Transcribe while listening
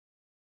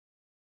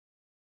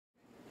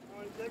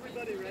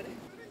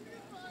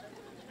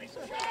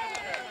You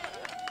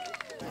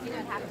know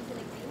what happens in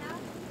a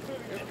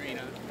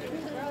greenhouse?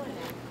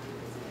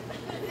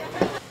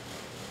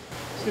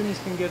 Students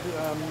can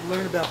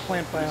learn about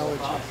plant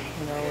biology,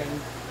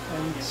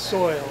 and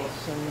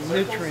soils and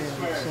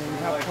nutrients and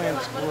how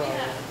plants grow.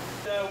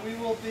 We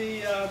will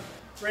be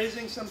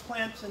raising some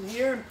plants in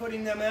here and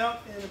putting them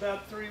out in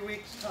about 3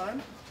 weeks'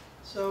 time.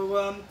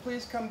 So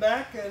please come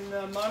back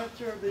and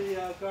monitor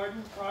the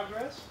garden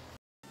progress.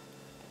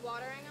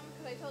 Watering them?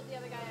 Because I told the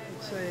other guy I would.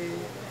 It's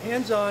a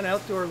hands-on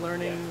outdoor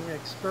learning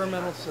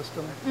experimental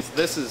system.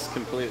 This is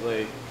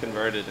completely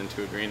converted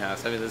into a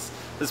greenhouse. I mean,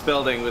 this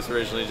building was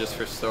originally just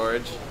for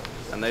storage,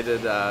 and they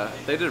did a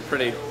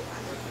pretty,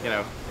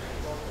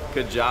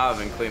 good job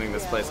in cleaning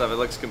this place up. It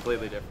looks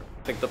completely different.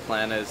 I think the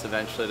plan is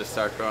eventually to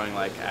start growing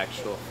like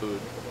actual food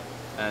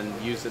and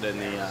use it in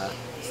the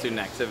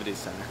student activities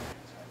center.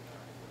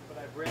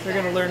 They're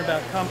going to learn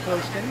about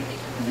composting.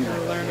 They're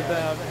going to learn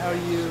about how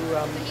you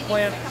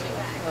plant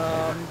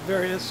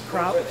various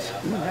crops,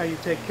 how you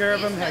take care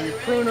of them, how you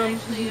prune them,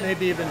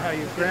 maybe even how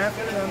you graft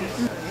them.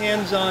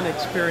 Hands-on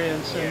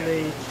experience and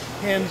the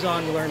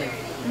hands-on learning.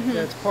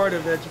 That's part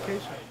of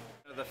education.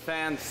 The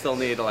fans still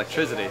need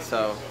electricity,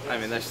 so I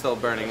mean they're still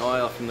burning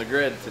oil from the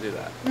grid to do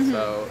that.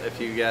 So if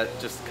you get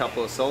just a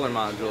couple of solar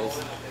modules,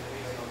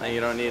 then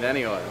you don't need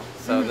any oil.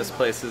 So this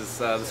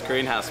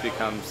greenhouse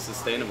becomes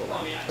sustainable.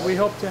 We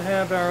hope to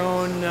have our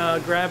own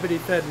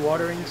gravity-fed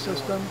watering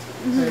system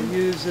that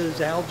uses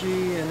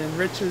algae and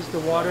enriches the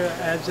water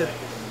as it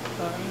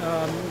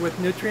with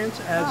nutrients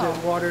as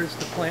it waters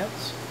the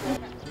plants.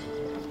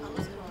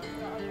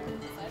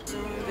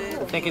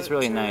 I think it's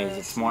really nice.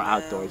 It's more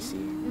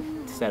outdoorsy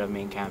instead of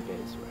main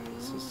campus, where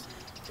it's just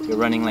you're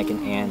running like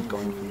an ant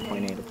going from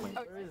point A to point B.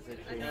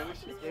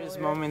 There's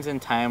moments in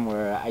time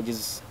where I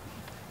just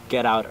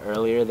get out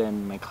earlier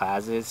than my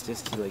classes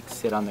just to like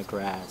sit on the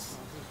grass.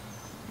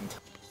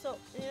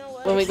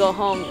 When we go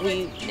home,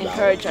 we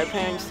encourage our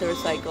parents to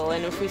recycle,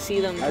 and if we see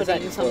them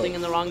putting something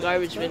in the wrong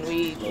garbage bin,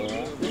 we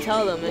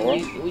tell them,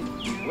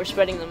 and we're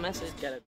spreading the message.